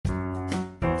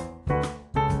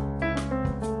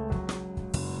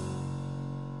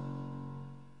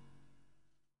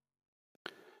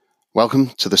Welcome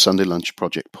to the Sunday Lunch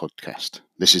Project podcast.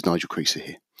 This is Nigel Creaser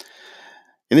here.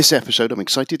 In this episode, I'm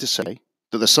excited to say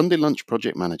that the Sunday Lunch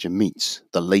Project Manager meets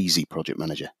the lazy project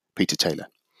manager, Peter Taylor.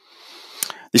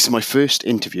 This is my first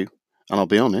interview, and I'll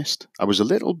be honest, I was a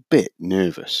little bit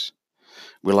nervous.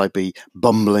 Will I be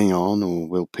bumbling on, or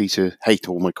will Peter hate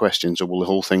all my questions, or will the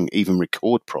whole thing even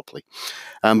record properly?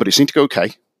 But it seemed to go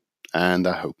okay, and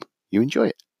I hope you enjoy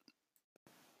it.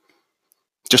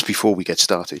 Just before we get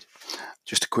started,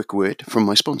 just a quick word from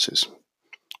my sponsors,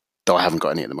 though I haven't got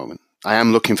any at the moment. I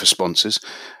am looking for sponsors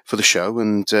for the show,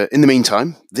 and in the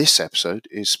meantime, this episode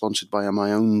is sponsored by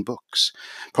my own books.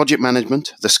 Project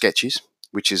Management, The Sketches,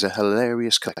 which is a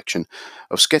hilarious collection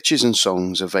of sketches and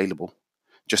songs available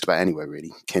just about anywhere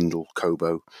really. Kindle,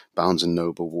 Kobo, Barnes &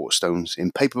 Noble, Waterstones,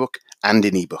 in paperback and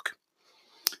in ebook.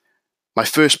 My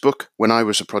first book, When I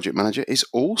Was a Project Manager, is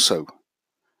also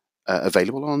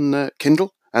available on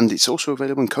Kindle, and it's also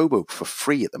available in Kobo for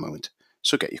free at the moment.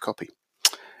 So get your copy.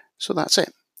 So that's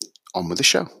it. On with the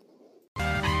show.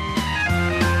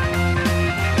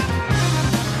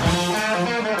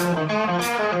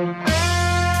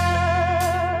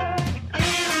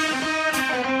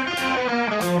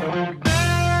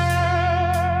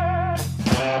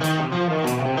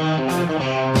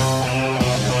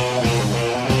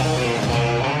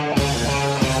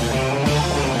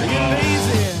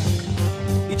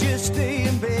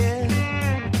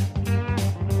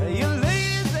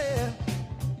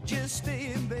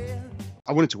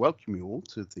 I wanted to welcome you all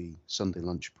to the Sunday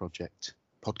Lunch Project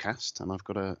podcast, and I've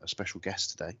got a special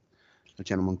guest today, a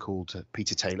gentleman called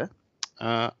Peter Taylor.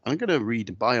 I'm going to read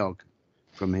a biog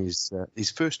from his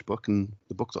first book, and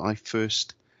the book that I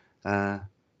first got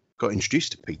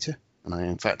introduced to Peter, and I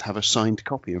in fact have a signed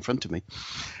copy in front of me.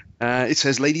 It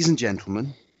says, "Ladies and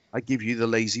gentlemen, I give you the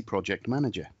Lazy Project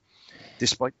Manager.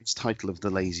 Despite its title of the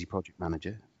Lazy Project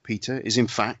Manager, Peter is in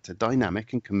fact a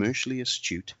dynamic and commercially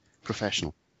astute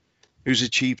professional who's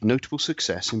achieved notable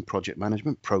success in project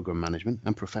management, program management,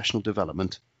 and professional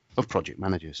development of project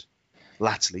managers.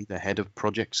 Latterly, the head of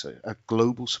projects at a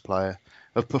global supplier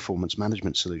of performance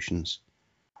management solutions."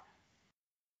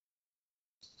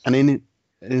 And in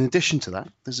addition to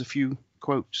that, there's a few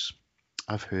quotes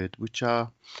I've heard which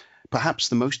are perhaps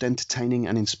the most entertaining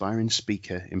and inspiring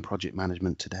speaker in project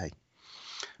management today,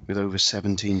 with over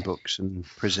 17 books and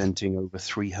presenting over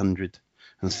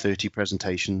 330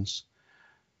 presentations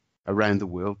around the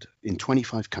world in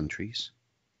 25 countries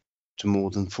to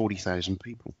more than 40,000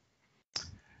 people.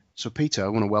 So Peter, I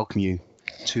want to welcome you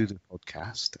to the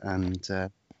podcast, and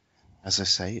as I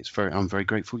say, I'm very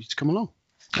grateful you to come along.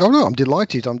 Oh no, I'm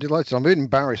delighted. I'm a bit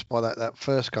embarrassed by that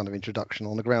first kind of introduction,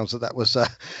 on the grounds that was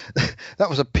that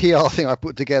was a PR thing I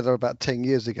put together about 10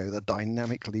 years ago. The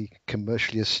dynamically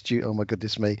commercially astute. Oh my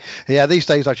goodness me! Yeah, these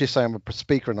days I just say I'm a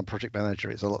speaker and a project manager.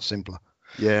 It's a lot simpler.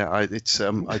 Yeah, I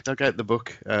dug out the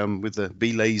book with the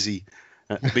Be Lazy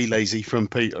from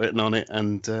Pete written on it,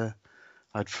 and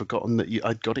I'd forgotten that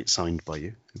I'd got it signed by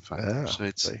you. In fact, so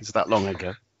it's that long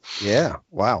ago. Yeah,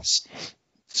 wow.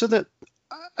 So that,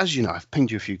 as you know, I've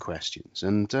pinged you a few questions,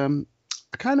 and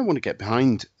I kind of want to get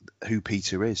behind who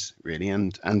Peter is, really,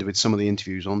 and with some of the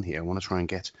interviews on here, I want to try and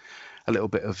get a little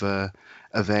bit of a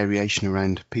variation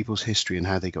around people's history and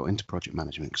how they got into project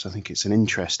management, because I think it's an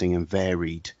interesting and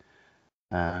varied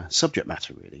subject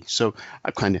matter, really. So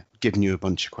I've kind of given you a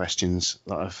bunch of questions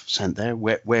that I've sent there.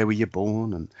 Where were you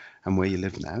born and where you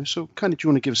live now? So kind of, do you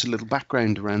want to give us a little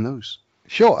background around those?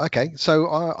 Sure. Okay. So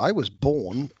I was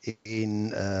born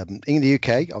in the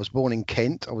UK. I was born in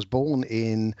Kent. I was born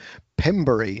in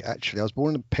Pembury, actually. I was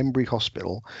born in Pembury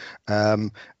Hospital.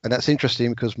 And that's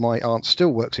interesting because my aunt still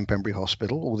works in Pembury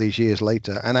Hospital all these years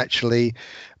later. And actually,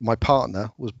 my partner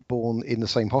was born in the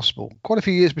same hospital. Quite a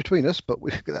few years between us, but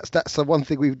that's the one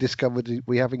thing we've discovered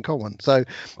we have in common. So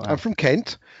wow. I'm from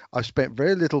Kent. I've spent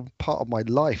very little part of my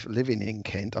life living in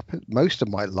Kent. I spent most of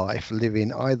my life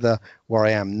living either where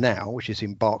I am now, which is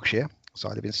in Berkshire. So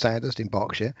I live in Sandhurst in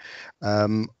Berkshire.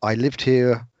 I lived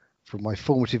here from my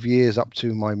formative years up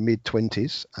to my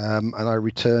mid-20s, and I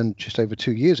returned just over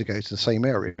 2 years ago to the same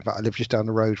area. In fact, I live just down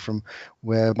the road from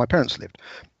where my parents lived.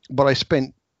 But I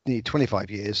spent nearly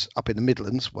 25 years up in the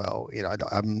Midlands. Well, you know,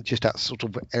 I'm just out sort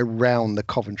of around the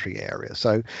Coventry area.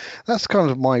 So that's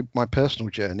kind of my personal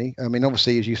journey. I mean,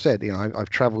 obviously, as you said, you know, I've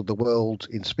travelled the world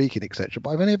in speaking, etc.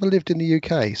 But I've only ever lived in the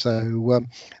UK. So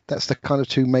that's the kind of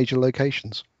two major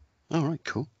locations. All right,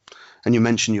 cool. And you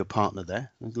mentioned your partner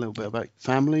there. A little bit about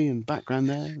family and background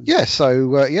there. Yeah,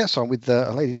 so I'm with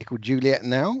a lady called Juliet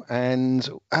now, and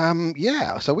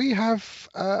so we have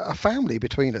a family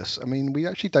between us. I mean, we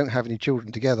actually don't have any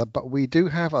children together, but we do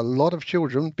have a lot of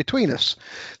children between us.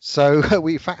 So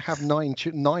we in fact have nine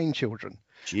children.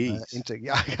 Jeez.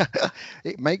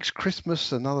 It makes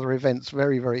Christmas and other events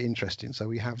very, very interesting. So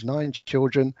we have 9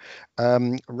 children,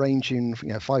 ranging,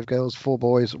 5 girls, 4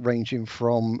 boys, ranging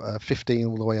from 15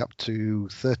 all the way up to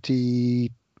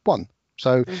 31.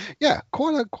 So yeah,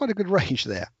 quite a good range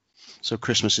there. So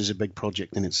Christmas is a big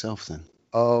project in itself, then.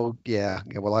 Oh yeah.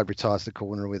 Well, I retire to the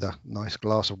corner with a nice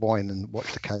glass of wine and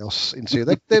watch the chaos ensue.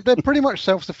 They're pretty much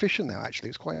self-sufficient now. Actually,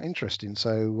 it's quite interesting.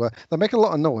 So they make a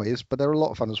lot of noise, but they're a lot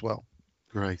of fun as well.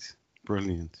 Great,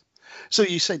 brilliant. So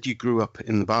you said you grew up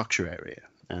in the Berkshire area,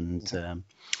 and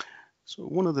so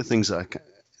one of the things that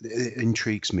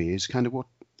intrigues me is kind of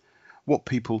what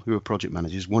people who are project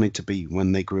managers wanted to be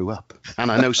when they grew up. And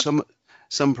I know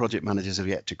some project managers have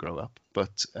yet to grow up,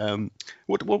 but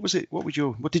what was it? What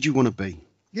did you want to be?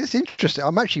 Yeah, it's interesting.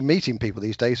 I'm actually meeting people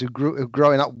these days who grew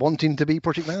growing up wanting to be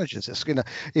project managers. It's,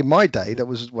 in my day, that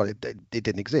was it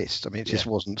didn't exist. I mean, it just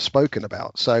wasn't spoken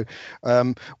about. So,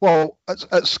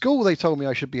 at school they told me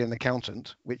I should be an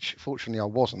accountant, which fortunately I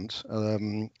wasn't.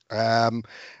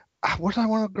 What did I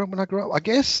want to grow when I grew up? I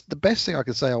guess the best thing I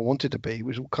could say I wanted to be,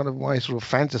 which was kind of my sort of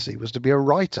fantasy, was to be a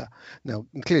writer. Now,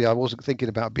 clearly, I wasn't thinking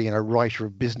about being a writer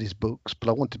of business books, but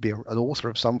I wanted to be an author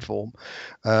of some form.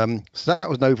 So that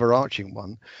was an overarching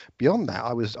one. Beyond that,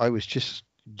 I was just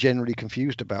generally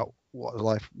confused about what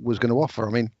life was going to offer.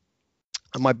 I mean,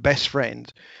 and my best friend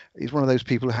is one of those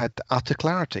people who had utter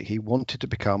clarity. He wanted to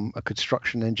become a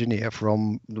construction engineer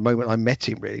from the moment I met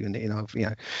him, really,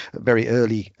 at a very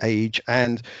early age.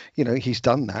 And, he's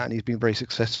done that and he's been very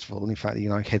successful. And in fact,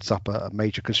 heads up a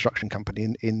major construction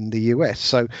company in the US.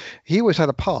 So he always had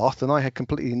a path and I had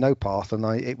completely no path. And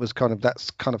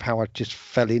that's kind of how I just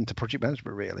fell into project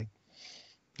management, really.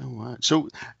 Oh, wow. So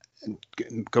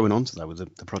going on to that with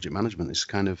the project management is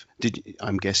kind of,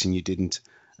 I'm guessing you didn't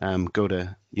go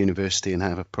to university and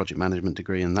have a project management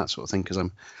degree and that sort of thing, because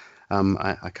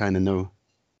I kind of know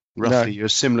roughly you're a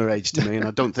similar age to me, and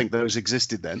I don't think those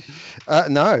existed then.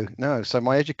 No. So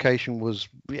my education was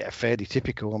fairly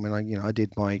typical. I mean, I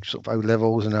did my sort of O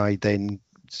levels, and I then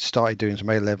started doing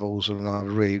some A levels, and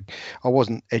I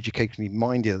wasn't educationally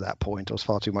minded at that point. I was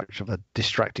far too much of a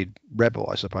distracted rebel,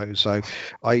 I suppose. So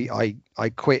I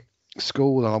quit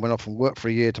school and I went off and worked for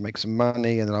a year to make some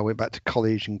money, and then I went back to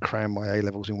college and crammed my A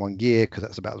levels in 1 year because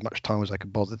that's about as much time as I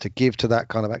could bother to give to that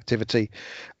kind of activity.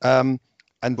 And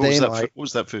what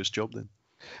was that first job then?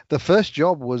 The first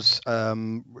job was I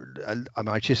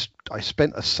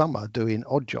spent a summer doing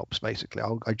odd jobs. Basically,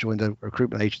 I joined a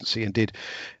recruitment agency and did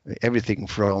everything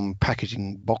from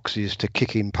packaging boxes to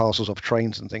kicking parcels off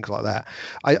trains and things like that.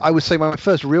 I would say my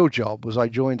first real job was I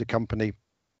joined a company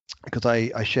because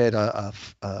I shared a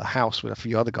house with a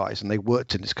few other guys, and they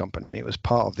worked in this company. It was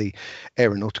part of the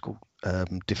aeronautical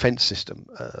defense system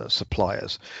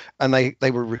suppliers, and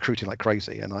they were recruiting like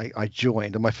crazy, and I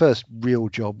joined, and my first real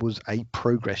job was a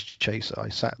progress chaser. I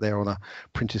sat there on a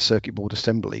printed circuit board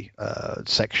assembly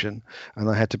section, and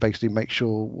I had to basically make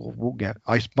sure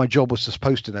my job was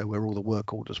supposed to know where all the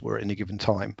work orders were at any given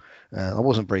time. I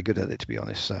wasn't very good at it, to be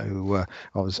honest, so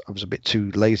I was a bit too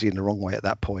lazy in the wrong way at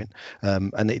that point,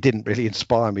 and it didn't really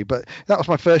inspire me. But that was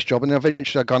my first job, and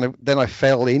eventually I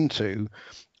fell into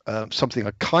something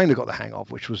I kind of got the hang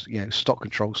of, which was stock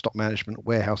control, stock management,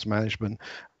 warehouse management,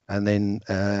 and then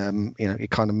it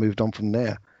kind of moved on from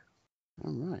there.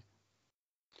 All right.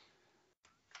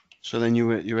 So then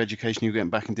your education, you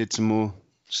went back and did some more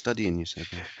studying, you said.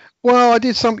 Well, I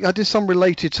did some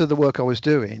related to the work I was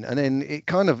doing, and then it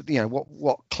kind of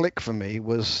what clicked for me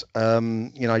was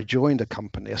I joined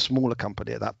a smaller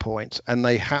company at that point, and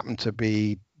they happened to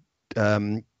be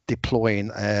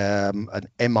deploying an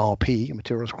MRP,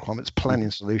 materials requirements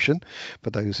planning solution, for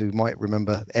those who might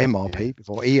remember MRP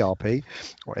before ERP,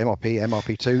 or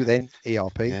MRP2, then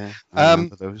ERP. Yeah, I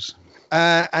remember those.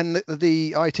 And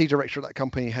the IT director of that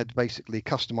company had basically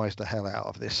customized the hell out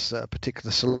of this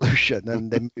particular solution,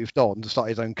 and then moved on to start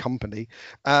his own company.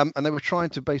 And they were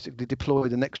trying to basically deploy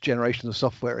the next generation of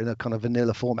software in a kind of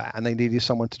vanilla format, and they needed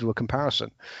someone to do a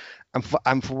comparison.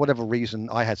 And for whatever reason,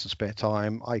 I had some spare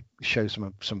time. I showed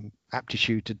some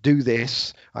aptitude to do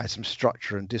this. I had some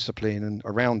structure and discipline, and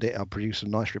around it, I produced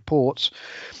some nice reports.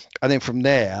 And then from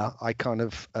there, I kind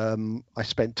of I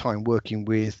spent time working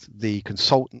with the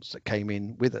consultants that came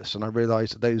in with us, and I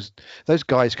realised that those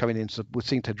guys coming in would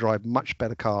seem to drive much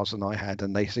better cars than I had,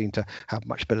 and they seemed to have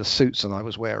much better suits than I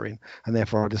was wearing, and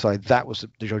therefore I decided that was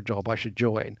the job I should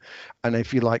join. And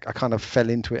if you like, I kind of fell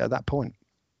into it at that point.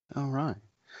 All right.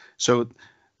 So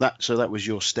that was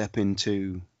your step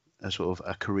into a sort of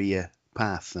a career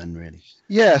path then, really.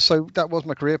 Yeah, so that was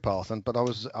my career path, but I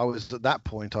was at that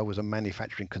point I was a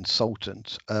manufacturing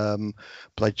consultant,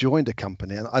 but I joined a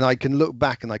company, and I can look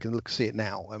back and I can see it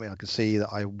now. I mean, I can see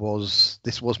that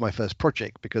this was my first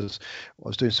project, because I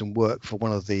was doing some work for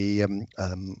one of the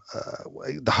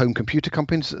home computer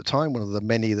companies at the time, one of the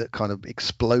many that kind of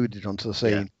exploded onto the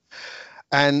scene. Yeah.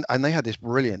 And they had this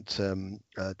brilliant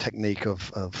technique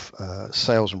of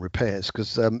sales and repairs,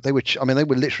 because they were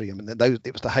literally,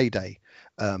 it was the heyday.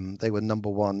 They were number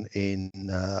one in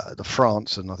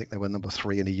France, and I think they were number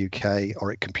 3 in the UK,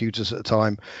 Oric Computers at the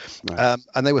time. Right.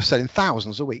 And they were selling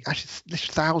thousands a week, actually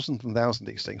thousands and thousands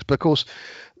of these things. But of course,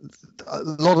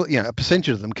 a percentage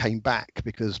of them came back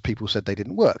because people said they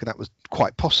didn't work, and that was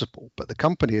quite possible. But the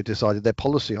company had decided their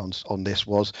policy on this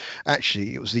was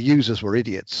actually it was the users were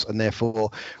idiots, and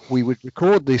therefore we would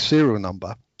record the serial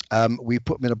number. We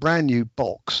put them in a brand new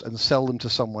box and sell them to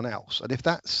someone else. And if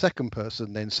that second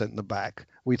person then sent them back,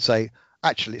 we'd say,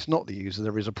 actually, it's not the user,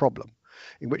 there is a problem.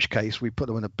 In which case, we put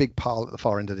them in a big pile at the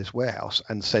far end of this warehouse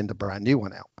and send a brand new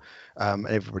one out. And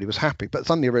everybody was happy. But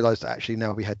suddenly I realized that actually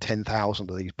now we had 10,000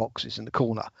 of these boxes in the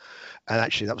corner. And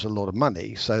actually that was a lot of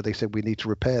money. So they said we need to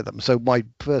repair them. So my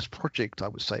first project, I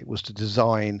would say, was to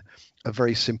design a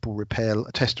very simple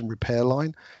test and repair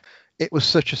line. It was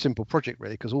such a simple project,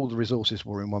 really, because all the resources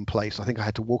were in one place. I think I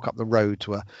had to walk up the road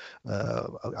to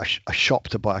a shop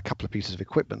to buy a couple of pieces of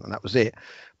equipment, and that was it.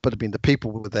 But I mean, the people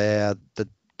were there,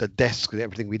 the desk,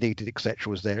 everything we needed,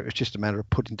 etc., was there. It was just a matter of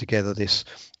putting together this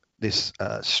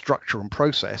structure and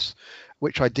process,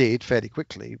 which I did fairly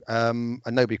quickly. And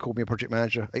nobody called me a project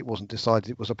manager. It wasn't decided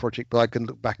it was a project, but I can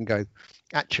look back and go,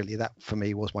 actually, that for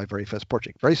me was my very first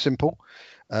project. Very simple,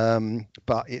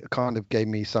 but it kind of gave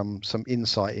me some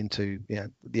insight into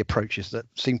the approaches that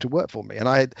seemed to work for me.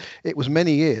 And it was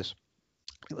many years.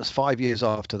 It was 5 years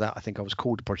after that, I think I was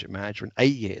called a project manager, and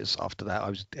 8 years after that, I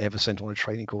was ever sent on a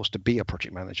training course to be a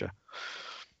project manager.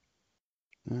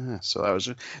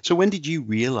 So when did you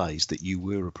realize that you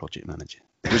were a project manager?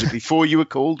 Was it before you were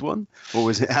called one, or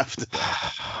was it after?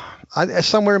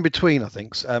 Somewhere in between, I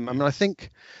think. I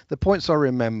think the points I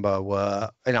remember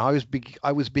were,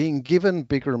 I was being given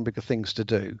bigger and bigger things to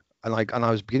do, and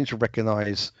I was beginning to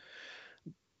recognize,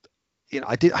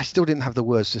 I still didn't have the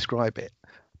words to describe it.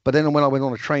 But then when I went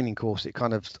on a training course, it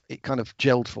kind of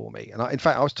gelled for me. And in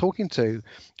fact, I was talking to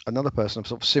another person of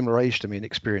sort of similar age to me and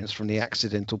experience from the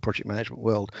accidental project management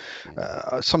world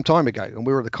some time ago, and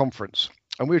we were at a conference.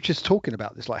 And we were just talking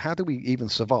about this, like, how do we even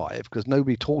survive? Because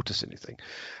nobody taught us anything.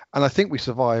 And I think we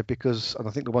survived because, and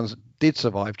I think the ones that did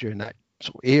survive during that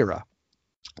sort of era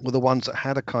were the ones that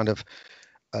had a kind of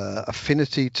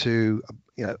affinity to,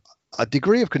 a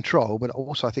degree of control, but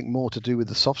also I think more to do with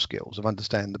the soft skills of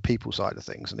understanding the people side of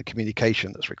things and the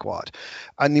communication that's required.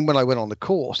 And then when I went on the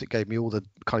course, it gave me all the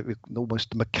kind of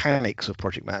almost the mechanics of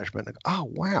project management. And, oh,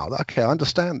 wow, okay, I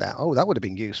understand that. Oh, that would have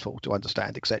been useful to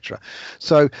understand, etc.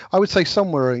 So I would say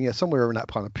somewhere in that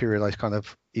kind of period, I kind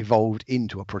of evolved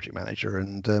into a project manager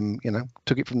and,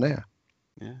 took it from there.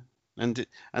 Yeah. And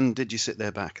did you sit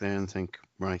back there and think,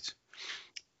 right,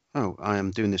 oh, I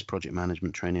am doing this project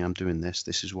management training, I'm doing this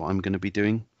is what I'm going to be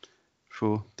doing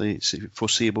for the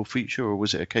foreseeable future? Or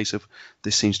was it a case of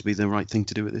this seems to be the right thing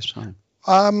to do at this time?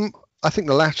 I think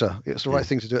the latter. It's the right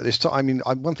thing to do at this time. I mean,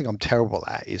 one thing I'm terrible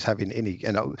at is having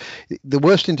the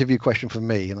worst interview question for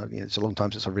me, and it's a long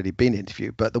time since I've really been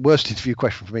interviewed, but the worst interview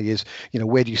question for me is,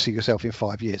 where do you see yourself in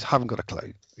 5 years? I haven't got a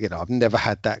clue. I've never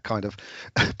had that kind of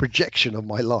projection of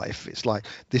my life. It's like,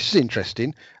 this is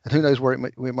interesting, and who knows where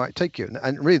it might take you.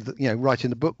 And really,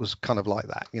 writing the book was kind of like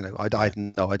that. I had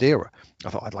no idea. I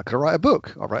thought I'd like to write a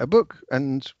book. I'll write a book,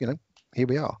 and here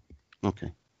we are.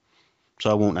 Okay. So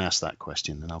I won't ask that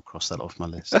question, and I'll cross that off my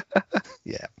list.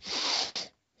 Yeah.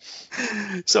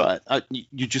 So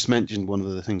you just mentioned one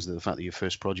of the things, the fact that your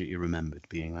first project you remembered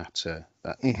being that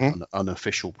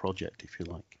unofficial project, if you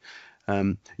like.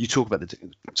 You talk about it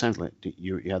sounds like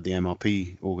you had the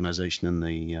MRP organization and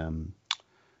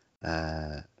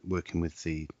the working with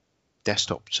the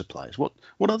desktop suppliers.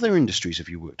 What other industries have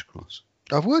you worked across?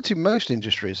 I've worked in most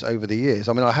industries over the years.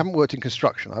 I mean, I haven't worked in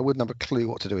construction. I wouldn't have a clue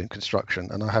what to do in construction,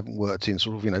 and I haven't worked in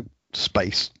sort of,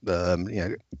 space,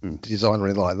 design or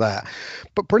anything like that.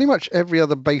 But pretty much every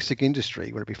other basic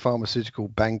industry, whether it be pharmaceutical,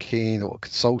 banking, or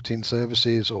consulting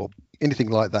services, or anything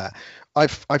like that,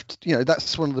 I've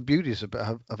that's one of the beauties of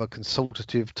a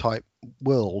consultative type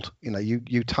world.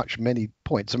 You touch many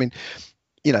points. I mean,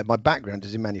 my background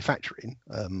is in manufacturing.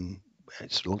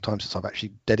 It's a long time since I've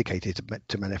actually dedicated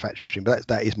to manufacturing, but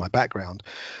that is my background.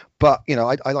 But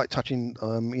I like touching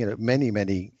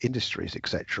many industries,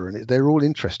 etc., and they're all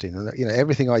interesting. And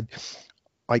everything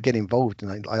I get involved in,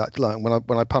 I like to learn.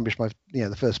 When I published my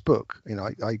the first book,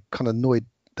 I kind of annoyed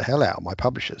the hell out of my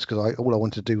publishers because all I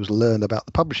wanted to do was learn about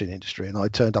the publishing industry, and I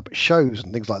turned up at shows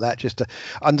and things like that just to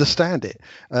understand it,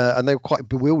 and they were quite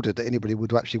bewildered that anybody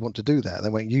would actually want to do that. They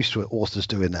weren't used to authors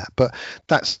doing that, but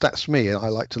that's me, and I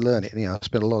like to learn it. I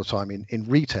spend a lot of time in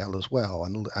retail as well,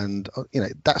 and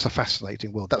that's a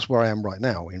fascinating world. That's where I am right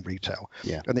now in retail.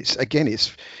 Yeah. And it's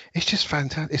just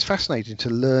fantastic. It's fascinating to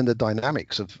learn the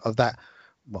dynamics of that.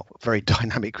 Well, very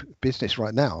dynamic business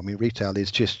right now. I mean, retail is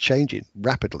just changing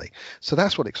rapidly, so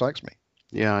that's what excites me.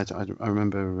 Yeah, I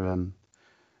remember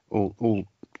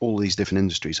all these different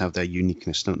industries have their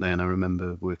uniqueness, don't they? And I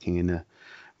remember working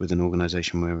with an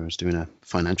organisation where I was doing a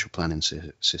financial planning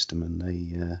system,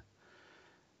 and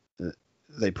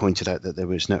they pointed out that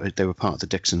they were part of the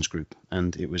Dixons Group,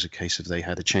 and it was a case of they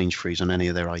had a change freeze on any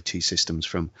of their IT systems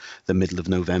from the middle of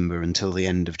November until the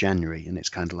end of January. And it's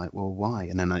kind of like, well, why?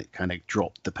 And then it kind of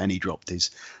the penny dropped,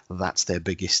 is that's their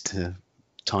biggest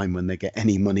time when they get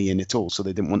any money in at all. So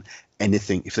they didn't want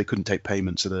anything. If they couldn't take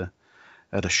payments at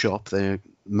a shop, they're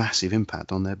massive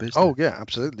impact on their business. Oh yeah,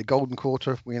 absolutely. Golden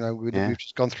quarter, we've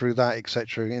just gone through that,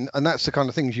 etc. And that's the kind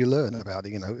of things you learn about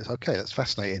it. It's okay, that's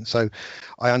fascinating. So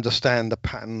I understand the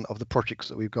pattern of the projects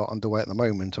that we've got underway at the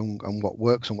moment, and what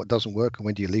works and what doesn't work, and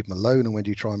when do you leave them alone, and when do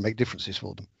you try and make differences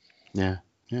for them. Yeah.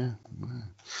 Wow.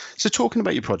 So talking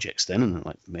about your projects then, and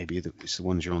like maybe it's the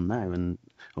ones you're on now, and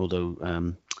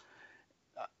although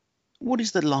what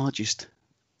is the largest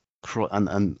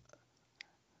and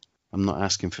I'm not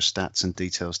asking for stats and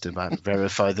details to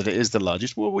verify that it is the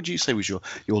largest. What would you say was your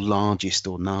largest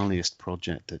or gnarliest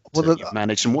project that you've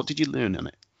managed, and what did you learn on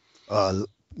it? I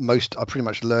pretty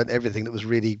much learned everything that was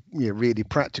really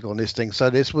practical on this thing. So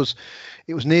it was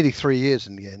nearly 3 years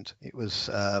in the end. It was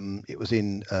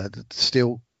in the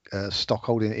steel stock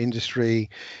holding industry.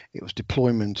 It was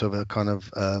deployment of a kind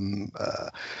of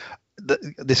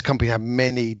this company had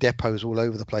many depots all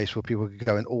over the place where people could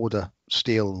go and order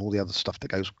steel and all the other stuff that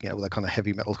goes, all that kind of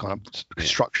heavy metal kind of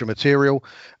structure material.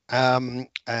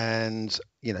 This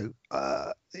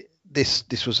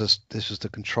was the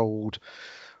controlled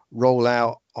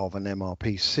rollout of an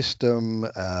MRP system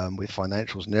with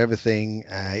financials and everything.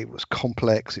 It was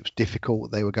complex. It was difficult.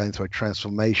 They were going through a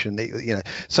transformation.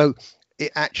 So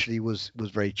it actually was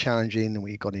very challenging, and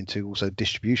we got into also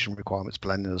distribution requirements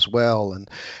planning as well, and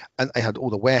they had all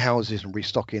the warehouses and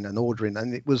restocking and ordering,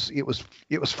 and it was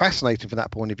fascinating from that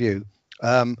point of view.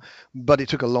 But it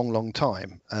took a long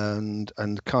time, and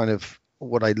kind of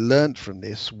what I learned from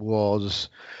this was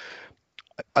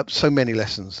so many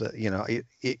lessons that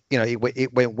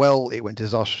it went well, it went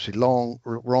disastrously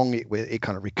wrong, it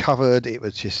kind of recovered, it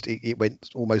went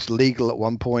almost legal at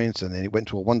one point, and then it went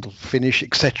to a wonderful finish,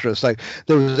 etc. So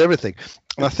there was everything.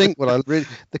 And I think I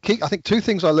think two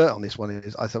things I learned on this one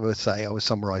is, I would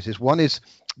summarize this. One is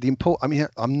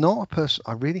I'm not a person,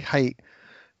 I really hate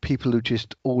people who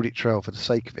just audit trail for the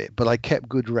sake of it, but I kept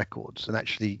good records, and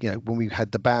actually when we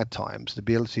had the bad times, the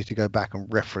ability to go back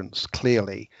and reference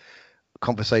clearly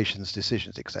conversations,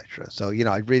 decisions, etc. So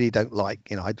I really don't like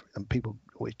and people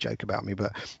always joke about me,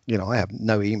 but I have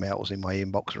no emails in my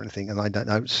inbox or anything, and I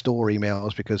don't store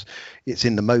emails because it's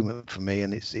in the moment for me,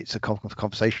 and it's a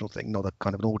conversational thing, not a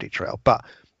kind of an audit trail. But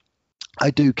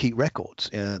I do keep records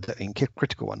in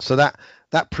critical ones, so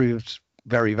that proved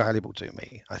very valuable to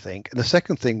me, I think. And the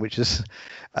second thing, which is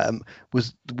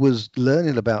was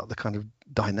learning about the kind of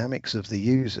dynamics of the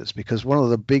users, because one of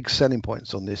the big selling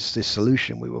points on this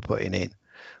solution we were putting in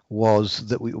was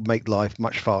that we would make life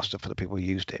much faster for the people who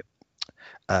used it,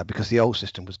 because the old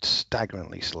system was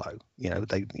staggeringly slow.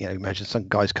 Imagine some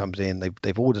guys comes in,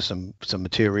 they've ordered some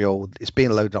material, it's being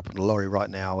loaded up on the lorry right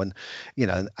now, and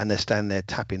and they're standing there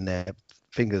tapping their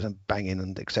fingers and banging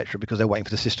and etc. because they're waiting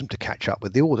for the system to catch up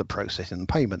with the order processing and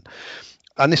payment.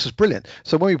 And this was brilliant.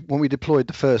 So when we deployed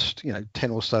the first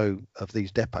 10 or so of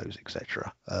these depots,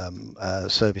 etc.,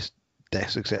 service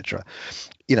desks, etc.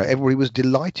 Everybody was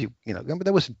delighted.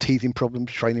 There was some teething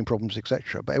problems, training problems,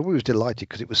 etc. But everybody was delighted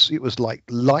because it was like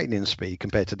lightning speed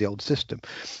compared to the old system.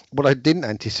 What I didn't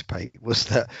anticipate was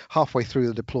that halfway through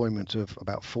the deployment of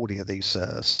about 40 of these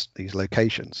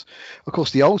locations, of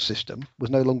course, the old system was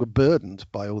no longer burdened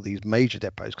by all these major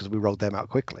depots because we rolled them out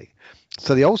quickly.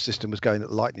 So the old system was going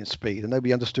at lightning speed, and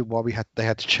nobody understood why they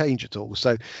had to change it all.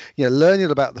 So,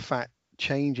 learning about the fact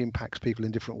change impacts people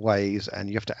in different ways, and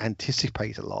you have to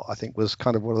anticipate a lot, I think was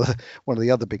kind of one of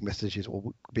the other big messages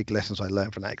or big lessons I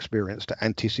learned from that experience, to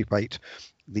anticipate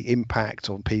the impact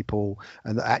on people,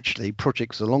 and that actually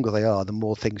projects, the longer they are, the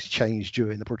more things change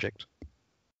during the project.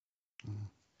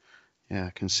 Yeah,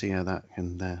 I can see how that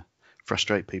can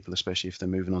frustrate people, especially if they're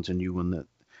moving on to a new one that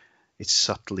it's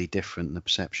subtly different, and the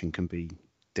perception can be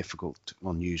difficult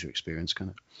on user experience, can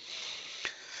it?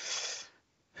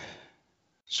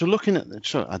 So looking at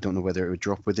I don't know whether it would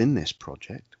drop within this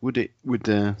project.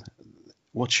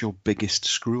 What's your biggest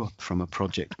screw up from a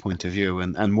project point of view,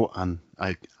 and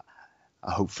I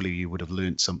hopefully you would have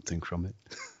learned something from it.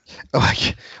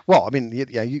 Well, I mean,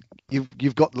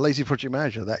 you've got the Lazy Project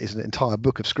Manager. That is an entire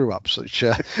book of screw ups, which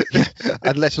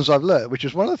and lessons I've learned, which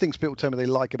is one of the things people tell me they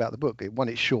like about the book. One,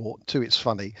 it's short. Two, it's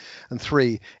funny, and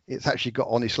three, it's actually got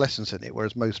honest lessons in it.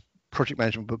 Whereas most project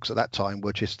management books at that time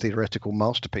were just theoretical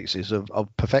masterpieces of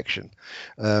perfection,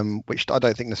 which I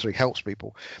don't think necessarily helps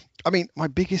people. I mean, my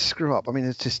biggest screw up, I mean,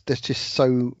 there's just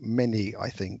so many, I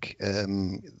think,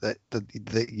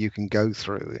 that you can go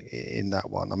through in that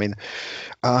one. I mean,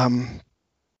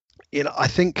 I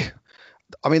think,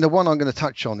 the one I'm going to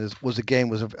touch on it was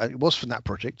from that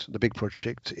project, the big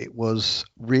project. It was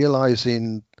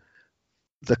realizing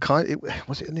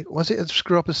was it a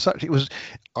screw up as such?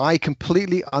 I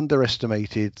completely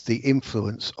underestimated the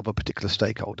influence of a particular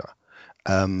stakeholder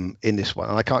in this one,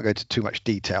 and I can't go into too much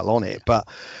detail on it, but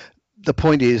the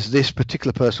point is, this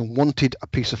particular person wanted a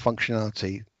piece of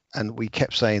functionality, and we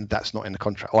kept saying that's not in the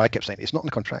contract. I kept saying it's not in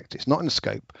the contract, it's not in the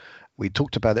scope. We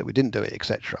talked about it, we didn't do it,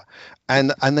 etc.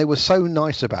 And they were so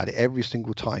nice about it every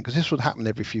single time, because this would happen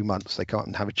every few months. They come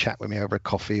and have a chat with me over a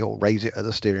coffee or raise it at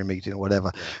a steering meeting or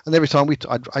whatever. And every time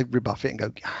I'd rebuff it and go,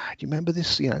 do you remember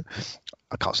this?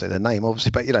 I can't say their name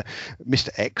obviously, but Mr.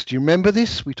 X, do you remember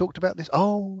this? We talked about this.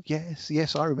 Oh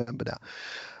yes, I remember that.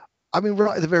 I mean,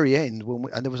 right at the very end,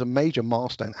 and there was a major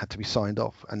milestone that had to be signed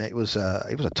off, and it was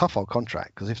a tough old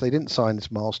contract, because if they didn't sign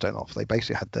this milestone off, they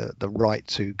basically had the right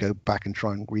to go back and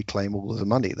try and reclaim all of the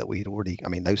money that we'd already. I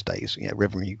mean, those days,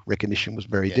 revenue recognition was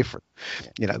very different.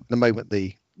 The moment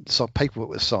the paperwork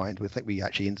was signed, we think we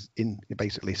actually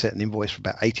basically set an invoice for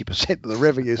about 80% of the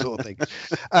revenue sort of thing.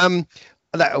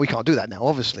 We can't do that now,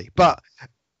 obviously, but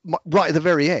right at the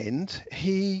very end,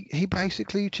 he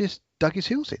basically just dug his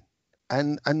heels in.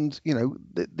 And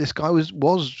this guy was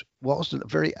a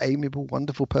very amiable,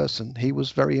 wonderful person. He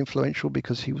was very influential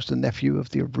because he was the nephew of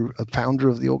the founder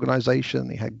of the organization.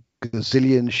 He had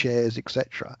gazillion shares,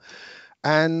 etc.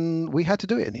 And we had to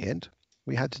do it in the end.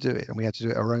 We had to do it, and we had to do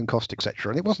it at our own cost,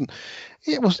 etc. And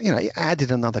it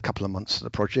added another couple of months to the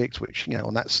project, which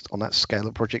on that scale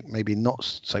of project maybe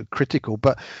not so critical,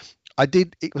 but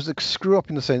it was a screw up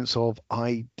in the sense of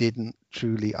I didn't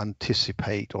truly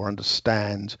anticipate or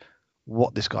understand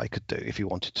what this guy could do if he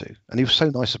wanted to, and he was so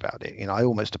nice about it. I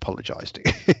almost apologized.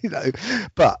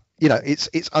 But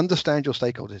it's understand your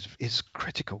stakeholders is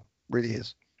critical, really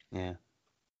is. Yeah,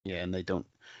 and they don't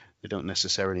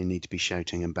necessarily need to be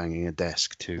shouting and banging a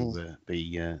desk to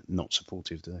be not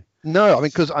supportive, do they? No, I mean,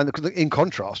 because in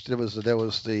contrast, there was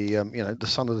the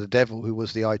son of the devil who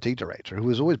was the IT director, who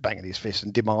was always banging his fists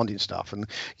and demanding stuff, and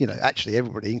actually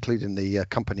everybody, including the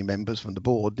company members from the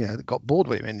board, got bored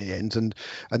with him in the end, and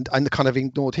kind of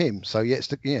ignored him. So they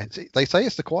say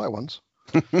it's the quiet ones.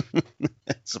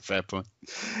 That's a fair point.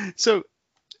 So,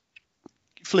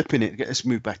 flipping it, let's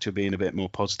move back to being a bit more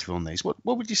positive on these. What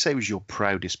would you say was your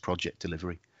proudest project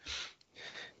delivery?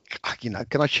 Can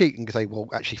I cheat and say, well,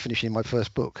 actually finishing my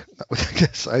first book?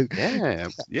 So yeah.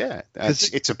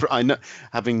 I know,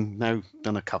 having now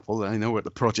done a couple, I know what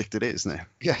the project it is now.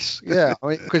 Yes, yeah. I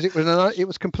mean, because it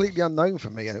was completely unknown for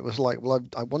me, and it was like, well,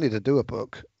 I wanted to do a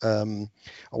book. I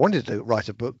wanted to write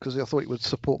a book because I thought it would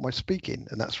support my speaking,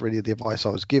 and that's really the advice I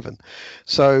was given.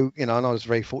 So and I was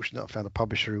very fortunate. I found a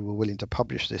publisher who were willing to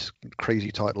publish this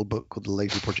crazy title book called The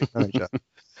Lazy Project Manager.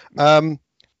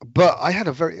 But I had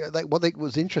what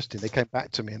was interesting. They came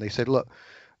back to me and they said, look,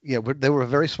 they were a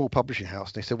very small publishing house.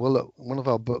 And they said, well, look, one of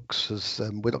our books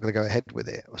we're not going to go ahead with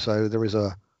it. So there's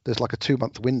like a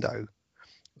 2-month window.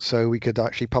 So we could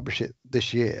actually publish it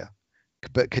this year.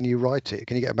 But can you write it?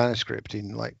 Can you get a manuscript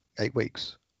in like 8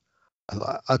 weeks?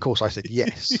 Of course, I said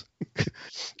yes.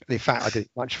 And in fact, I did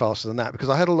it much faster than that because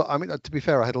I had a lot. I mean, to be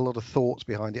fair, I had a lot of thoughts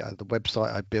behind it. I had the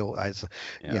website I built, I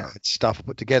had stuff I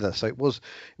put together, so it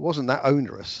wasn't that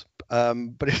onerous.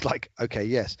 But it's like, okay,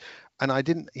 yes. And I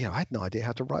didn't, I had no idea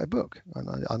how to write a book, and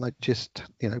I just,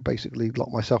 basically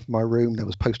locked myself in my room. There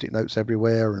was post-it notes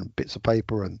everywhere and bits of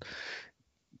paper and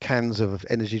cans of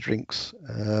energy drinks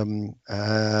and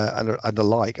the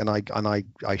like, and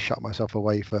I shut myself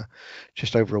away for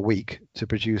just over a week to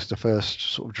produce the first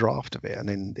sort of draft of it, and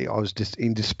then I was just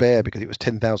in despair because it was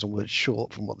 10,000 words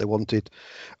short from what they wanted,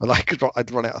 and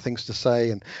I'd run out of things to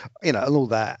say, and and all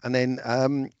that, and then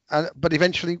but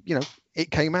eventually it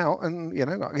came out, and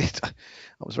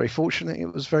I was very fortunate.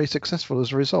 It was very successful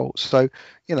as a result. So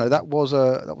that was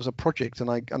a project, and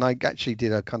I actually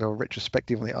did a kind of a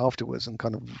retrospective on it afterwards, and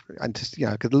kind of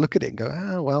could look at it and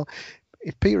go, well,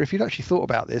 if you'd actually thought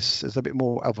about this as a bit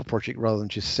more of a project rather than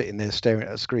just sitting there staring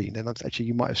at a screen, then actually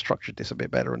you might have structured this a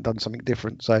bit better and done something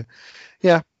different. So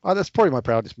that's probably my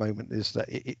proudest moment, is that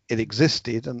it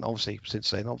existed, and obviously since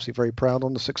then, obviously very proud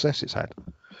on the success it's had.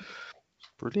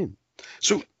 Brilliant.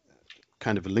 So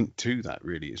kind of a link to that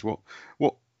really is what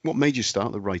made you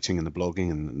start the writing and the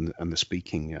blogging and the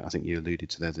speaking? I think you alluded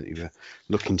to there that you were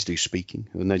looking to do speaking,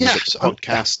 and then you got the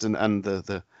podcast and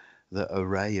the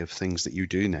array of things that you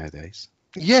do nowadays.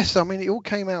 Yes, I mean, it all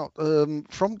came out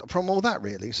from all that,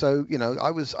 really. So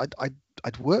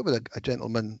I'd worked with a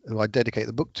gentleman who I dedicated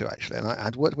the book to, actually, and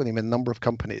I'd worked with him in a number of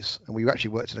companies, and we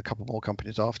actually worked in a couple more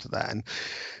companies after that. And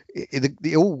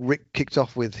it all kicked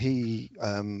off with he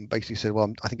basically said,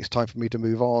 well, I think it's time for me to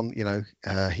move on.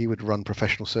 He would run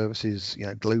professional services,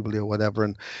 globally or whatever,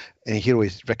 and he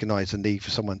always recognised the need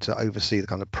for someone to oversee the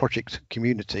kind of project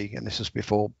community. And this was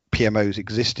before PMOs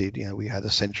existed. We had a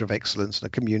centre of excellence and a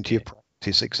community of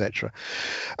practice, etc.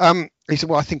 He said,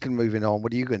 well, I think I'm moving on.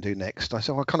 What are you going to do next? I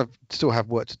said, well, I kind of still have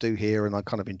work to do here, and I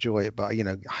kind of enjoy it, but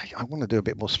I want to do a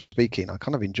bit more speaking. I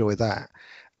kind of enjoy that.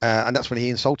 And that's when he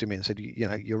insulted me and said,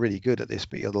 you're really good at this,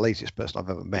 but you're the laziest person I've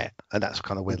ever met. And that's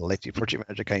kind of where the lazy project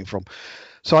manager came from.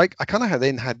 So I kind of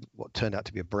then had what turned out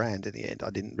to be a brand in the end. I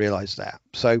didn't realize that.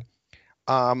 So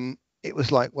it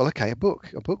was like, well, okay, a book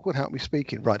would help me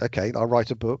speaking. Right. Okay. I'll write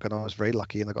a book. And I was very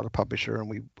lucky, and I got a publisher, and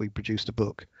we produced a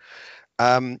book.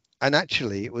 And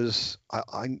actually it was,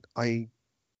 I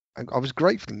was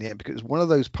grateful in the end, because it was one of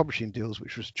those publishing deals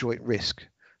which was joint risk.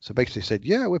 So basically said,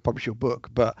 yeah, we'll publish your book,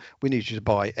 but we need you to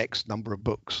buy X number of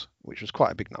books, which was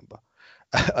quite a big number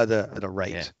at a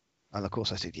rate. Yeah. And of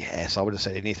course I said, yes, I would have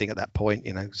said anything at that point,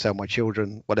 sell my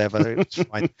children, whatever. It's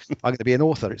fine. I'm going to be an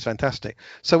author. It's fantastic.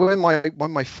 So when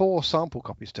my 4 sample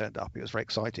copies turned up, it was very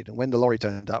excited. And when the lorry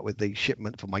turned up with the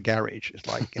shipment for my garage, it's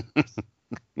like,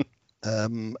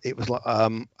 it was like,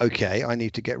 okay, I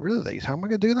need to get rid of these. How am I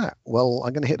going to do that? Well,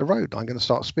 I'm going to hit the road. I'm going to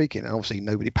start speaking. And obviously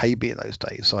nobody paid me in those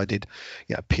days. So I did,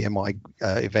 PMI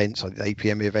events, I did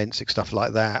APM events, stuff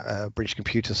like that, British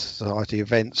Computer Society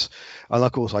events. And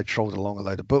of course I trolled along a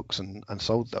load of books and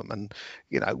sold them. And,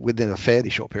 within a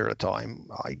fairly short period of time,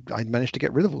 I managed to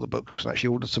get rid of all the books and actually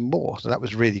ordered some more. So that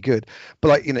was really good.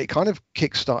 But it kind of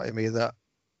kick-started me that,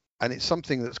 and it's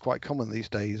something that's quite common these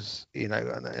days, and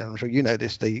I'm sure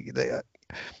this.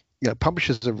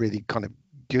 Publishers are really kind of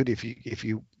good if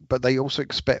you, but they also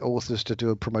expect authors to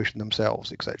do a promotion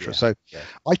themselves, etc. Yeah, so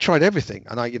I tried everything,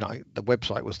 and the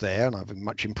website was there, and I've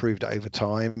much improved it over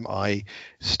time. I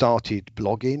started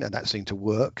blogging, and that seemed to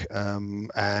work.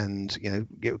 And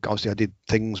obviously I did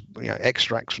things,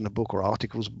 extracts from the book or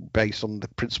articles based on the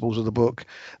principles of the book.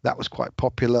 That was quite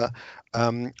popular.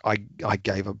 I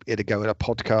gave it a go at a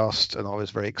podcast, and I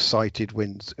was very excited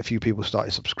when a few people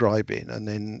started subscribing, and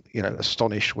then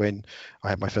astonished when I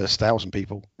had my first 1,000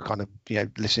 people kind of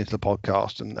listening to the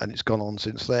podcast, and it's gone on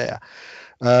since there.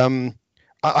 And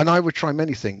I would try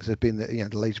many things. There's been the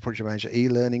Lazy Project Manager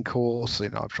e-learning course.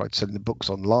 I've tried selling the books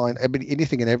online. I mean,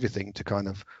 anything and everything to kind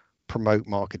of promote,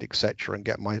 market, etc., and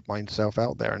get myself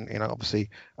out there. And obviously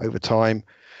over time,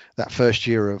 that first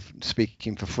year of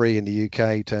speaking for free in the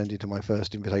UK turned into my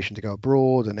first invitation to go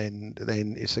abroad, and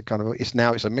then it's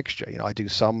a mixture. I do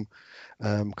some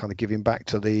kind of giving back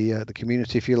to the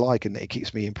community, if you like, and it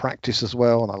keeps me in practice as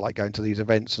well. And I like going to these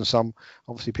events, and some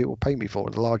obviously people pay me for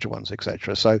it, the larger ones,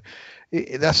 etc. So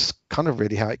that's kind of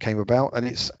really how it came about, and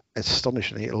it's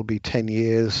astonishingly, it'll be 10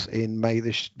 years in May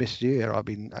this year I've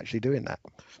been actually doing that.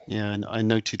 Yeah, and I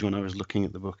noted when I was looking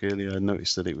at the book earlier, I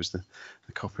noticed that it was the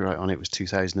copyright on it was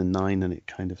 2009, and it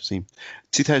kind of seemed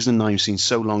 2009 seems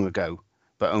so long ago,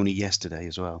 but only yesterday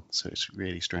as well. So it's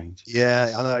really strange.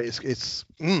 Yeah, I know. It's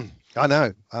I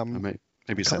know.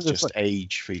 Maybe it's just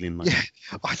age feeling like.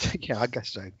 Yeah, I guess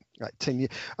so. Like 10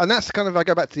 years. And that's kind of, I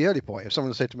go back to the early point. If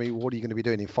someone said to me, what are you going to be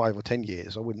doing in 5 or 10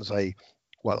 years? I wouldn't say,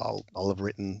 well, I'll have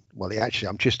written, well, actually,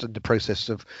 I'm just in the process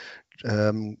of,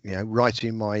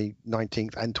 writing my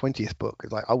 19th and 20th book.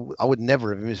 Like I would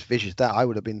never have envisioned that. I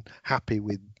would have been happy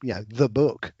with, the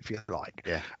book, if you like.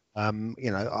 Yeah.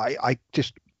 I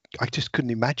just couldn't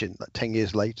imagine that 10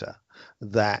 years later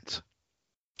that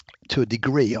to a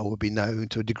degree I would be known,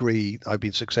 to a degree I've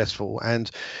been successful,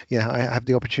 and I have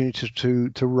the opportunity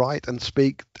to write and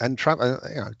speak and travel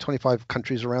 25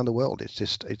 countries around the world.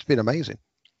 It's been amazing.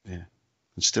 Yeah.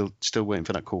 I'm still waiting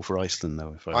for that call for Iceland,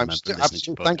 though. If I I'm remember still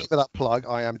listening to absolutely. Thank you for that plug.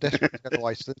 I am desperate to go to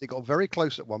Iceland. It got very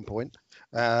close at one point.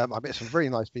 I met some very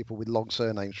nice people with long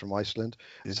surnames from Iceland.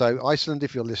 Yeah. So Iceland,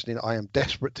 if you're listening, I am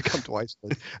desperate to come to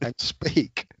Iceland and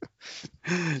speak.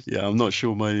 Yeah, I'm not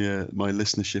sure my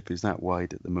listenership is that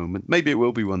wide at the moment. Maybe it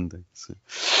will be one day.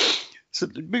 So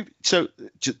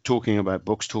just talking about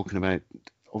books, talking about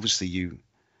obviously you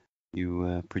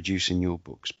producing your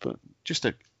books, but just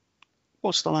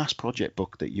what's the last project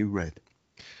book that you read?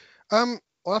 Well,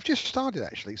 I've just started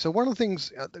actually. So one of the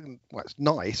things what's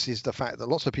nice is the fact that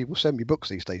lots of people send me books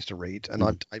these days to read,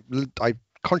 and I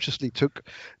consciously took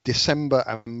December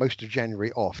and most of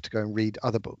January off to go and read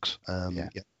other books. So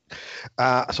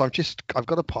I've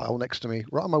got a pile next to me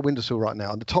right on my windowsill right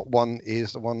now, and the top one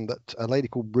is the one that a lady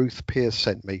called Ruth Pierce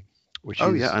sent me.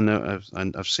 Yeah, I know.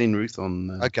 I've seen Ruth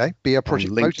on. Be a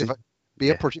project LinkedIn. Be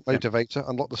a project motivator,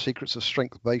 unlock the secrets of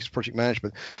strength-based project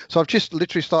management. So I've just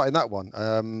literally started that one.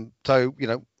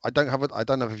 I don't have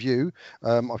a view.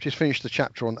 I've just finished the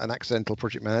chapter on an accidental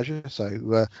project manager,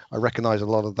 so I recognise a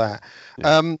lot of that.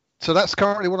 Yeah. So that's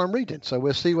currently what I'm reading. So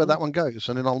we'll see where that one goes,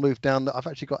 and then I'll move down. I've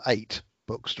actually got 8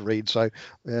 books to read, so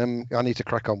I need to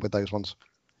crack on with those ones.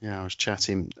 Yeah, I was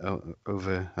chatting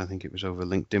I think it was over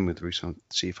LinkedIn with Ruth, to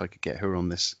see if I could get her on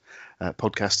this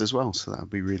podcast as well. So that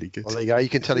would be really good. Well, there you go. You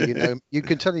can tell her you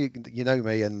can tell her you know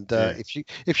me, and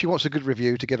if she wants a good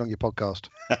review, to get on your podcast.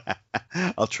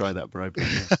 I'll try that, Brian.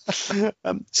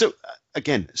 So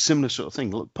again, similar sort of thing.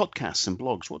 Look, podcasts and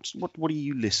blogs. What do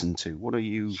you listen to? What do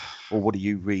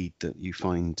you read that you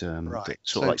find that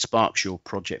sort of like sparks your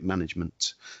project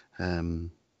management?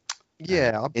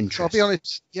 I'll be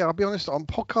honest. I'll be honest. On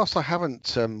podcasts, I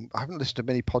haven't listened to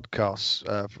many podcasts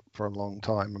for a long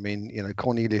time. I mean,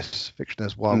 Cornelius Fiction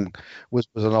as one was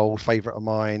an old favourite of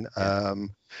mine.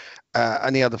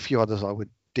 And the other few others I would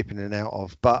dip in and out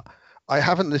of, but I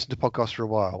haven't listened to podcasts for a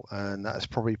while, and that's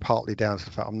probably partly down to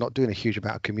the fact I'm not doing a huge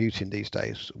amount of commuting these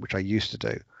days, which I used to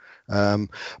do.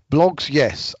 Blogs,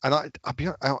 yes, and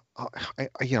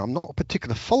I'm not a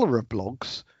particular follower of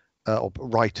blogs or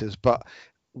writers, but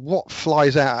what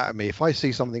flies out at me if I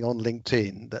see something on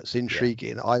LinkedIn that's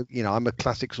intriguing, I'm a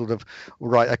classic sort of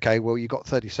well, you got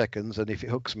 30 seconds, and if it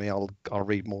hooks me, I'll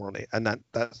read more on it, and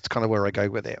that's kind of where I go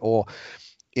with it. Or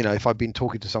if I've been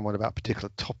talking to someone about a particular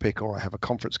topic, or I have a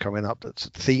conference coming up that's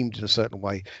themed in a certain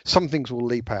way, some things will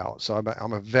leap out. So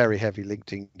I'm a very heavy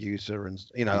LinkedIn user, and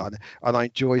and I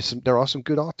enjoy there are some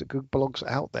good blogs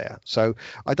out there. So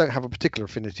I don't have a particular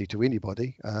affinity to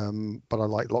anybody, but I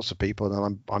like lots of people,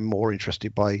 and I'm more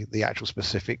interested by the actual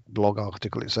specific blog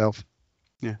article itself.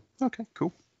 Yeah. Okay.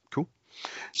 Cool.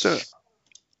 So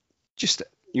just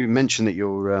you mentioned that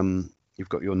you've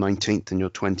got your 19th and your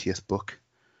 20th book.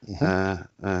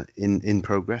 In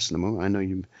progress at the moment. I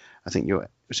know I think it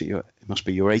must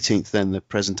be your 18th then. The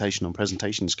presentation on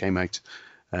presentations came out.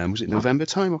 Was it November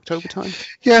time, October time?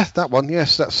 Yeah, that one.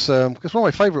 Yes, that's because one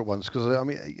of my favourite ones. Because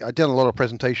I done a lot of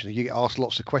presentations. You get asked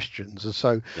lots of questions, and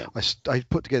so I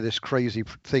put together this crazy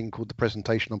thing called the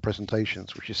presentation on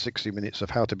presentations, which is 60 minutes of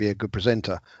how to be a good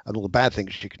presenter and all the bad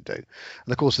things you can do. And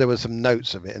of course, there were some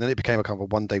notes of it, and then it became a kind of a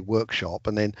one-day workshop.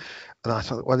 And I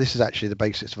thought, well, this is actually the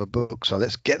basis of a book, so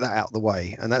let's get that out of the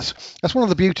way. And that's one of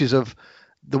the beauties of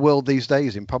the world these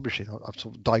days in publishing. I've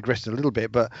sort of digressed a little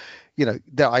bit, but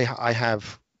I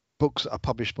have books that are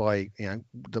published by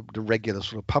the regular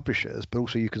sort of publishers, but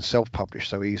also you can self-publish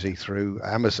so easy through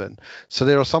Amazon. So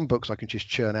there are some books I can just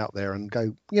churn out there and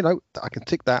go, I can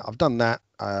tick that, I've done that,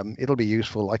 it'll be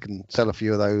useful, I can sell a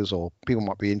few of those, or people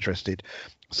might be interested.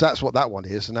 So that's what that one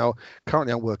is. And now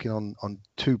currently I'm working on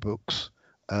 2 books,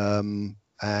 and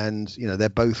they're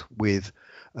both with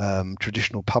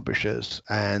traditional publishers,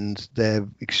 and they're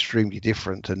extremely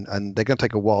different, and they're going to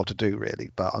take a while to do, really,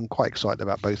 but I'm quite excited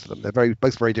about both of them. They're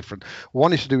both very different.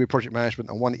 One is to do with project management,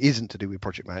 and one isn't to do with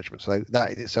project management, so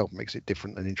that in itself makes it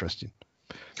different and interesting.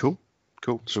 Cool.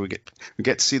 Cool. So we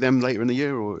get to see them later in the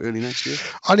year or early next year.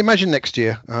 I'd imagine next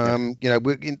year.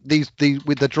 These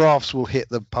with the drafts will hit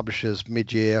the publishers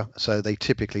mid-year, so they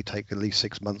typically take at least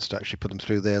 6 months to actually put them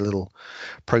through their little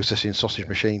processing sausage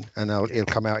machine, and it'll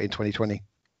come out in 2020.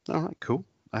 All right. Cool.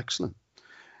 Excellent.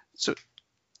 So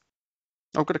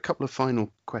I've got a couple of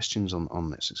final questions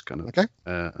on this. It's kind of okay.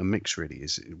 A mix, really.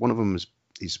 Is one of them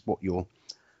is what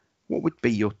would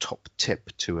be your top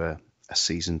tip to a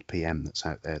seasoned PM that's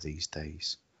out there these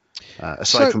days?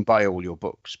 Aside from buy all your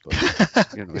books, but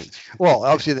you know what I mean? Well,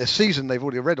 obviously they're seasoned; they've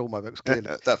already read all my books. Clearly,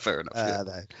 that's fair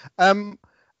enough. One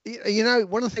of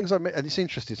the things and it's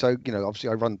interesting. So, obviously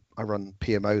I run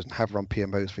PMOs and have run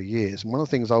PMOs for years. And one of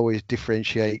the things I always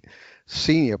differentiate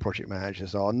senior project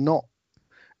managers are not.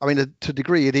 I mean, to a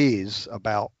degree, it is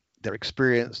about their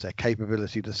experience, their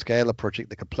capability to scale a project,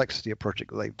 the complexity of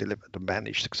project that they've delivered and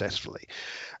managed successfully.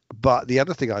 But the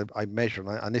other thing I measure,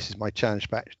 and this is my challenge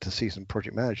back to seasoned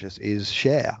project managers, is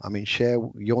share. I mean, share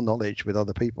your knowledge with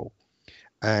other people.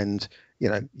 And,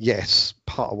 yes,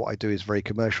 part of what I do is very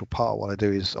commercial. Part of what I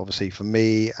do is obviously for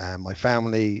me and my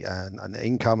family and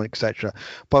income, etc.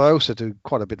 But I also do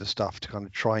quite a bit of stuff to kind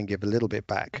of try and give a little bit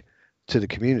back to the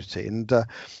community. And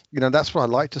that's what I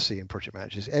like to see in project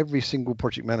managers. Every single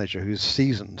project manager who's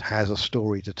seasoned has a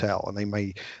story to tell, and they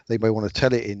may want to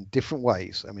tell it in different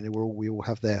ways. I mean, we all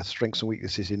have their strengths and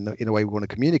weaknesses in a way we want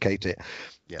to communicate it.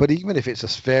 Yeah. But even if it's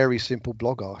a very simple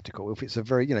blog article, if it's a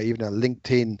very even a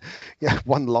LinkedIn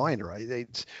one liner,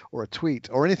 or a tweet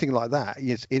or anything like that,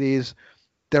 it is.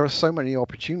 There are so many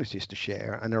opportunities to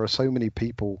share, and there are so many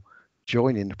people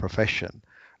joining the profession,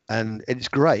 and it's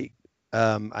great.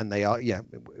 And they are,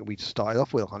 we started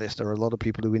off with honest. There are a lot of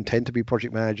people who intend to be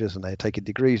project managers and they're taking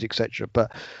degrees, etc.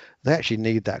 But they actually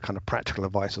need that kind of practical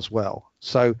advice as well.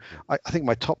 So I think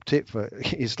my top tip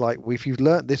is like, if you've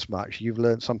learned this much, you've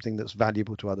learned something that's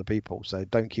valuable to other people. So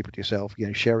don't keep it to yourself.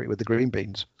 Share it with the green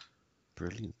beans.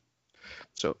 Brilliant.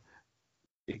 So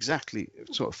exactly,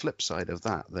 sort of flip side of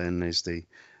that then is the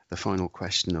final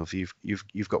question of you've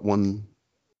got one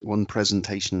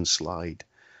presentation slide.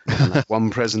 And that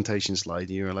one presentation slide,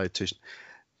 you're allowed to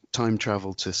time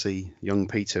travel to see young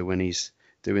Peter when he's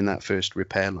doing that first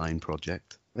repair line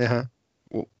project. Yeah.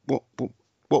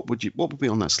 What would be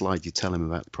on that slide you tell him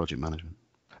about project management?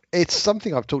 It's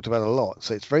something I've talked about a lot.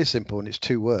 So it's very simple, and it's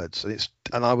 2 words.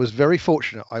 And I was very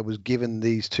fortunate. I was given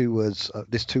these 2 words,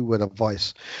 this 2-word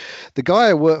advice. The guy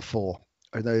I worked for,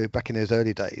 I know back in his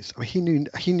early days, I mean,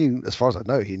 he knew, as far as I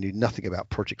know, he knew nothing about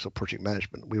projects or project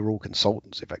management. We were all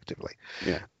consultants effectively.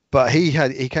 Yeah. But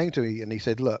he came to me and he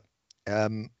said, look,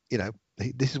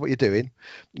 this is what you're doing.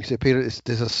 He said, Peter,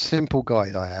 there's a simple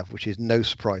guide I have, which is no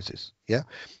surprises. Yeah.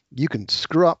 You can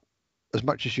screw up as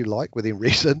much as you like within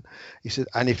reason. He said,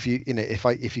 and if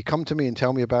you come to me and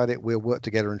tell me about it, we'll work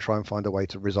together and try and find a way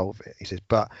to resolve it. He says,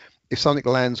 but if something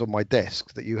lands on my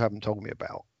desk that you haven't told me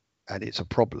about, and it's a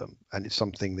problem and it's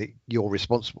something that you're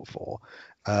responsible for,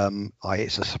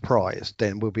 it's a surprise,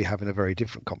 then we'll be having a very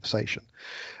different conversation.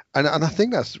 And I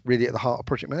think that's really at the heart of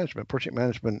project management. Project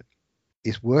management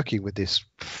is working with this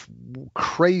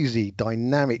crazy,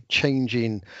 dynamic,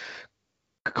 changing,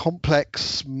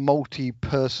 complex,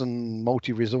 multi-person,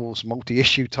 multi-resource,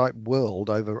 multi-issue type world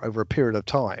over a period of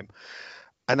time.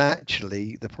 And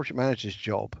actually, the project manager's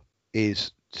job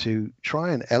is to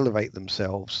try and elevate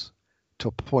themselves to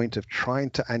a point of trying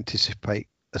to anticipate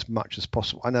as much as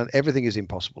possible. I know everything is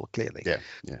impossible, clearly. Yeah.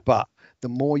 But the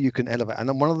more you can elevate, and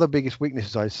one of the biggest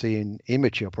weaknesses I see in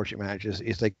immature project managers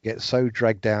is they get so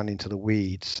dragged down into the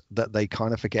weeds that they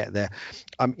kind of forget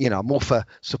I'm more for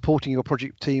supporting your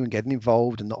project team and getting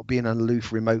involved and not being an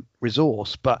aloof remote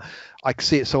resource. But I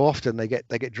see it so often they get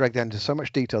dragged down into so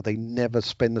much detail they never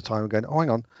spend the time going, oh, hang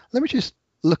on, let me just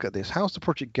look at this. How's the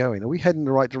project going? Are we heading in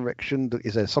the right direction?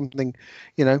 Is there something,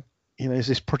 is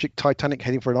this Project Titanic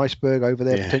heading for an iceberg over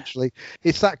there potentially?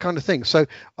 It's that kind of thing. So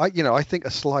I think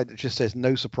a slide that just says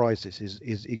no surprises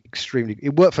is extremely.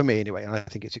 It worked for me anyway, and I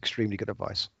think it's extremely good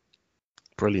advice.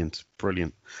 Brilliant.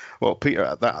 Well,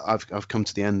 Peter, I've come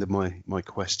to the end of my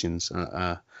questions,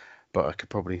 but I could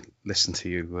probably listen to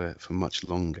you for much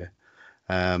longer.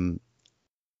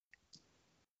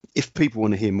 If people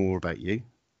want to hear more about you,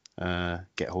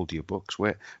 get hold of your books,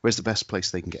 where's the best place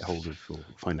they can get hold of or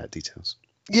find out details?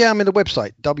 Yeah, I'm in the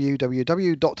website,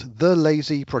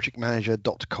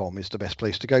 www.thelazyprojectmanager.com is the best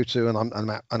place to go to. And I'm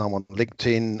on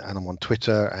LinkedIn and I'm on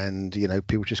Twitter, and,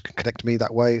 people just can connect to me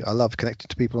that way. I love connecting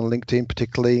to people on LinkedIn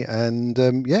particularly. And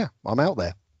I'm out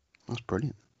there. That's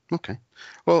brilliant. Okay.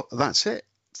 Well, that's it.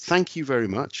 Thank you very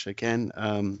much. Again,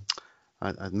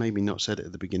 I maybe not said it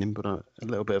at the beginning, but a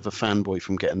little bit of a fanboy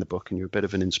from getting the book, and you're a bit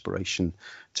of an inspiration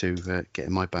to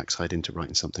getting my backside into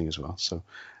writing something as well. So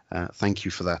thank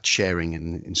you for that sharing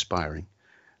and inspiring,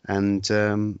 and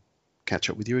catch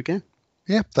up with you again.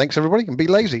 Yeah, thanks everybody, and be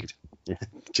lazy. Yeah,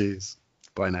 cheers.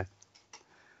 Bye now.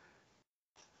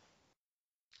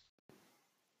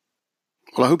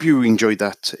 Well, I hope you enjoyed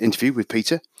that interview with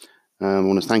Peter. I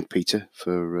want to thank Peter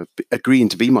for agreeing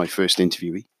to be my first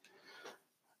interviewee.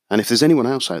 And if there's anyone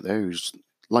else out there who's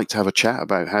like to have a chat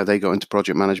about how they got into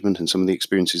project management and some of the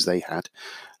experiences they had,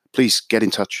 please get in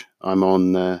touch. I'm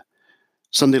on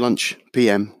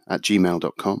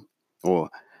sundaylunchpm@gmail.com or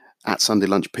at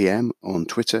sundaylunchpm on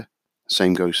Twitter.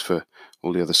 Same goes for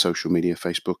all the other social media,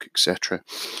 Facebook, etc.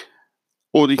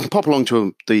 Or you can pop along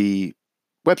to the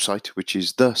website, which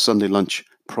is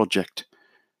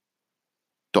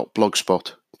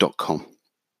thesundaylunchproject.blogspot.com.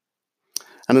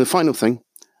 And then the final thing,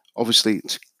 obviously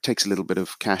it takes a little bit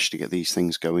of cash to get these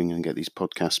things going and get these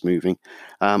podcasts moving.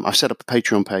 I've set up a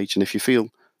Patreon page, and if you feel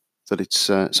that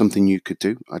it's something you could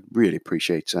do, I'd really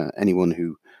appreciate anyone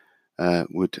who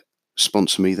would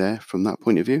sponsor me there from that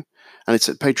point of view. And it's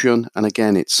at Patreon, and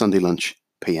again, it's Sunday Lunch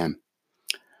PM.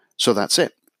 So that's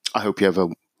it. I hope you have a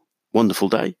wonderful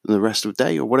day and the rest of the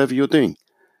day or whatever you're doing.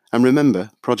 And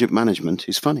remember, project management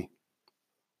is funny.